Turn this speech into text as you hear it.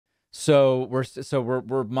So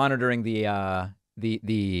we're monitoring the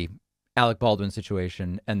Alec Baldwin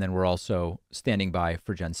situation, and then we're also standing by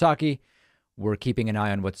for Jen Psaki. We're keeping an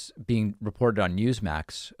eye on what's being reported on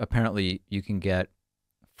Newsmax. Apparently, you can get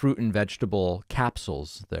fruit and vegetable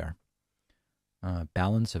capsules there.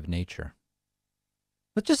 Balance of Nature.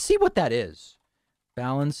 Let's just see what that is.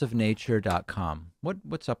 Balanceofnature.com.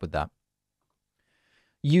 What's up with that?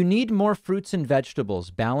 You need more fruits and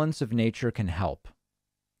vegetables. Balance of Nature can help.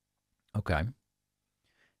 Okay.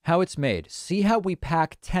 How it's made. See how we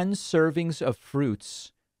pack 10 servings of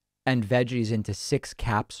fruits and veggies into 6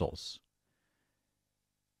 capsules.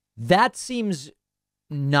 That seems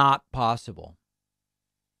not possible.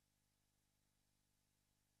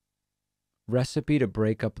 Recipe to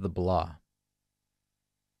break up the blah.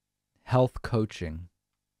 Health coaching.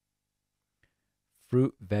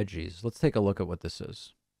 Fruit, veggies. Let's take a look at what this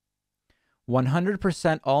is.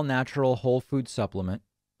 100% all natural whole food supplement.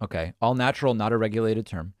 Okay, all natural, not a regulated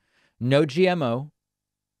term. No GMO,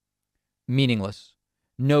 meaningless.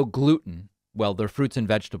 No gluten. Well, they're fruits and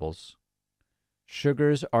vegetables.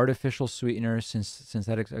 Sugars, artificial sweeteners,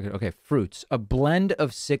 synthetic. Okay, fruits. A blend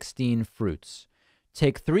of 16 fruits.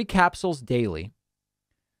 Take 3 capsules daily.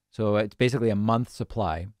 So it's basically a month's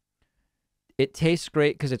supply. It tastes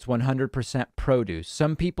great because it's 100% produce.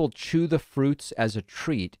 Some people chew the fruits as a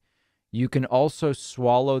treat. You can also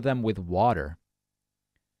swallow them with water.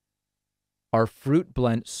 Our fruit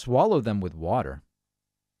blend, swallow them with water.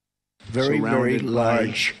 Very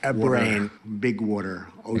large brain, big water,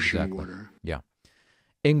 ocean water. Yeah.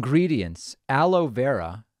 Ingredients: aloe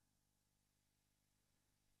vera,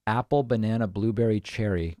 apple, banana, blueberry,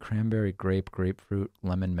 cherry, cranberry, grape, grapefruit,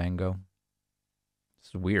 lemon, mango.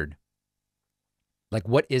 It's weird. Like,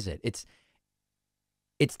 what is it?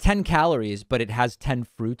 It's 10 calories, but it has 10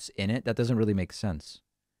 fruits in it. That doesn't really make sense.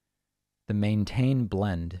 The Maintain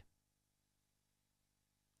blend.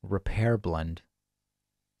 Repair blend.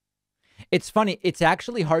 It's funny. It's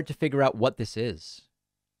actually hard to figure out what this is.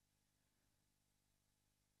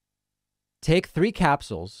 Take 3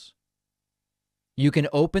 capsules. You can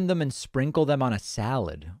open them and sprinkle them on a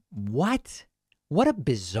salad. What? What a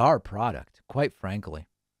bizarre product, quite frankly.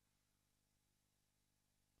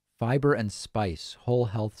 Fiber and spice, whole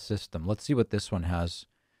health system. Let's see what this one has.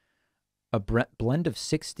 A blend of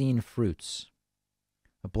 16 fruits.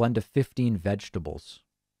 A blend of 15 vegetables.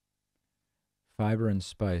 Fiber and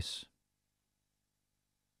spice.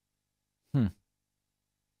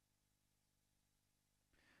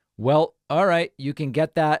 Well, all right. You can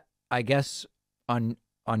get that, I guess, on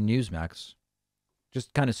Newsmax.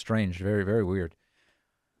 Just kind of strange. Very, very weird.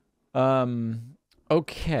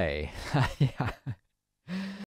 Okay. Yeah.